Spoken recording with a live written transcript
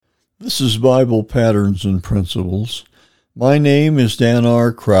This is Bible Patterns and Principles. My name is Dan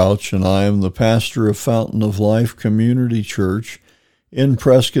R. Crouch, and I am the pastor of Fountain of Life Community Church in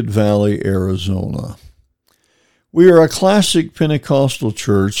Prescott Valley, Arizona. We are a classic Pentecostal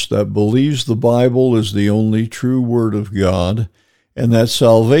church that believes the Bible is the only true Word of God, and that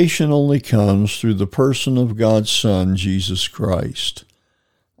salvation only comes through the person of God's Son, Jesus Christ.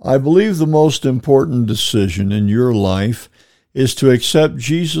 I believe the most important decision in your life is to accept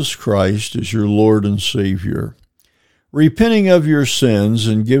Jesus Christ as your Lord and Savior. Repenting of your sins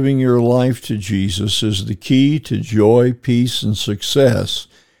and giving your life to Jesus is the key to joy, peace, and success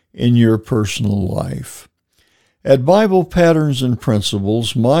in your personal life. At Bible Patterns and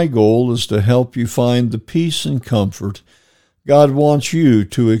Principles, my goal is to help you find the peace and comfort God wants you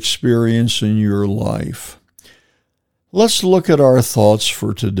to experience in your life. Let's look at our thoughts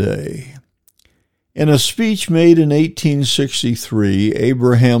for today. In a speech made in 1863,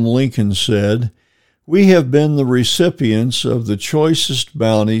 Abraham Lincoln said, "We have been the recipients of the choicest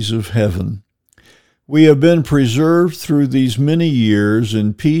bounties of heaven. We have been preserved through these many years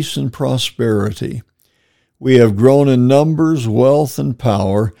in peace and prosperity. We have grown in numbers, wealth, and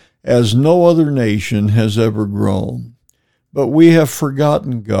power as no other nation has ever grown. But we have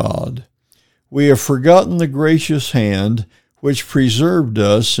forgotten God. We have forgotten the gracious hand which preserved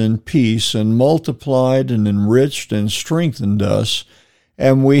us in peace and multiplied and enriched and strengthened us,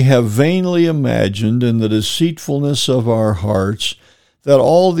 and we have vainly imagined in the deceitfulness of our hearts that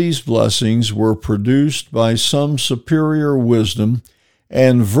all these blessings were produced by some superior wisdom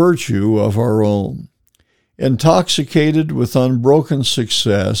and virtue of our own. Intoxicated with unbroken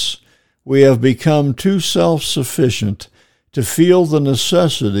success, we have become too self-sufficient to feel the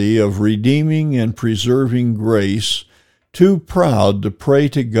necessity of redeeming and preserving grace, too proud to pray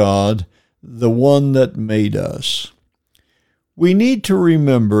to God, the one that made us. We need to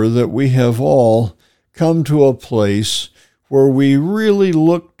remember that we have all come to a place where we really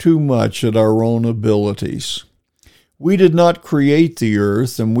look too much at our own abilities. We did not create the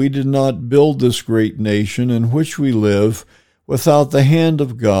earth, and we did not build this great nation in which we live without the hand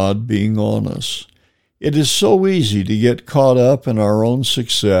of God being on us. It is so easy to get caught up in our own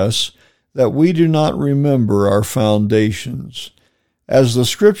success that we do not remember our foundations. As the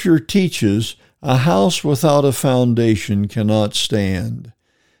Scripture teaches, a house without a foundation cannot stand.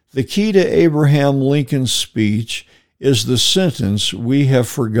 The key to Abraham Lincoln's speech is the sentence, "We have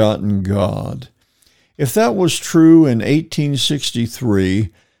forgotten God." If that was true in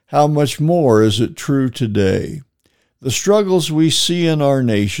 1863, how much more is it true today? The struggles we see in our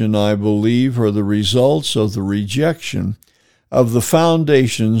nation, I believe, are the results of the rejection of the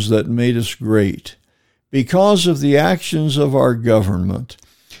foundations that made us great. Because of the actions of our government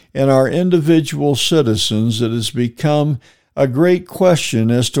and our individual citizens, it has become a great question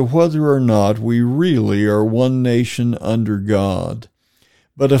as to whether or not we really are one nation under God.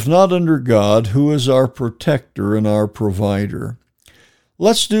 But if not under God, who is our protector and our provider?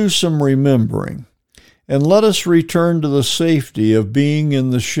 Let's do some remembering, and let us return to the safety of being in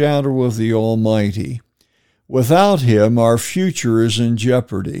the shadow of the Almighty. Without Him, our future is in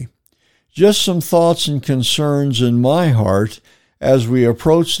jeopardy. Just some thoughts and concerns in my heart as we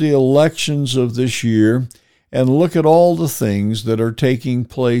approach the elections of this year and look at all the things that are taking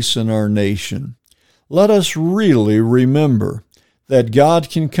place in our nation. Let us really remember that God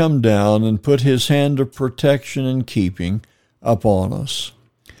can come down and put His hand of protection and keeping upon us.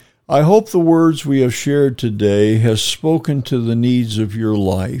 I hope the words we have shared today has spoken to the needs of your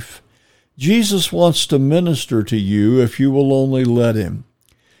life. Jesus wants to minister to you if you will only let Him.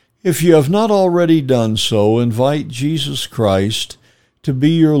 If you have not already done so, invite Jesus Christ to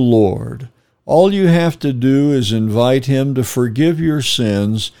be your Lord. All you have to do is invite Him to forgive your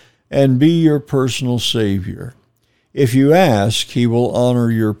sins and be your personal Savior. If you ask, He will honor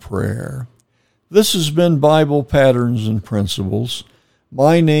your prayer. This has been Bible Patterns and Principles.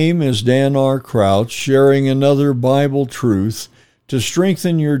 My name is Dan R. Crouch, sharing another Bible truth to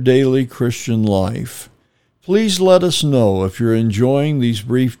strengthen your daily Christian life. Please let us know if you're enjoying these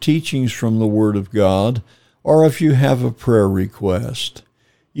brief teachings from the Word of God, or if you have a prayer request.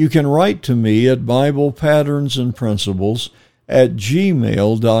 You can write to me at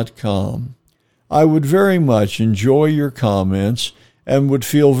BiblePatternsandPrinciples@gmail.com. I would very much enjoy your comments and would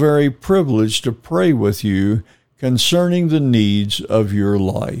feel very privileged to pray with you concerning the needs of your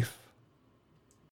life.